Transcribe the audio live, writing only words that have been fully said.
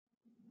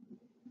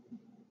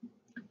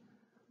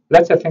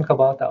Let's think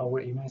about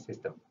our immune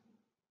system.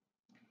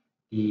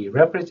 The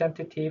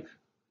representative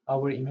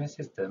of our immune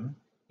system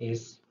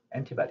is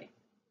antibody.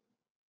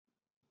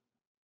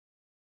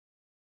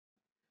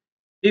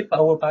 If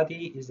our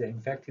body is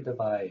infected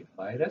by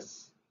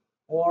virus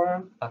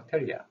or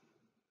bacteria,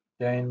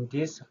 then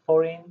these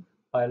foreign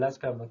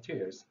biological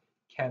materials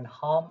can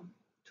harm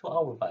to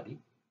our body,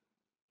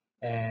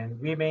 and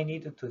we may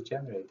need to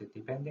generate a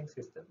defending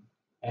system,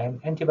 and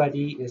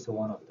antibody is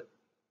one of them.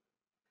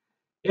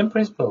 In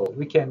principle,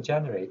 we can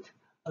generate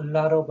a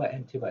lot of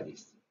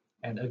antibodies.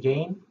 And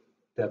again,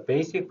 the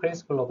basic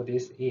principle of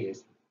this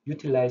is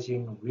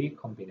utilizing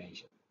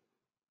recombination.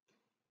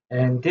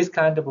 And this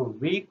kind of a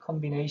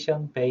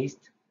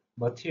recombination-based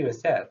material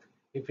set,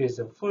 if it's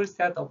a full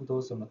set of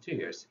those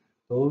materials,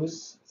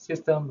 those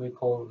system we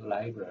call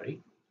library.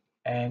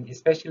 And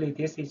especially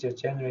this is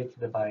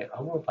generated by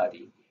our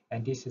body.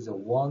 And this is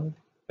one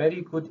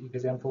very good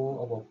example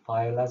of a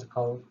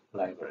biological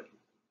library.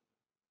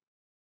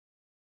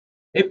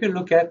 If you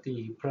look at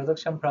the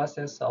production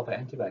process of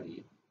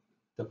antibody,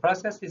 the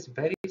process is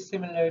very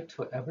similar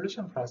to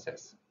evolution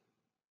process.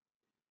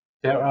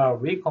 There are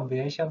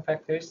recombination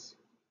factors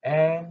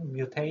and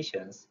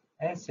mutations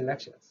and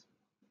selections.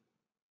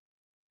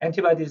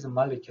 Antibody is a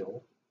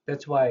molecule.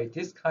 That's why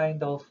this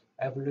kind of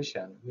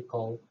evolution we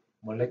call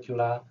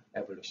molecular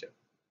evolution.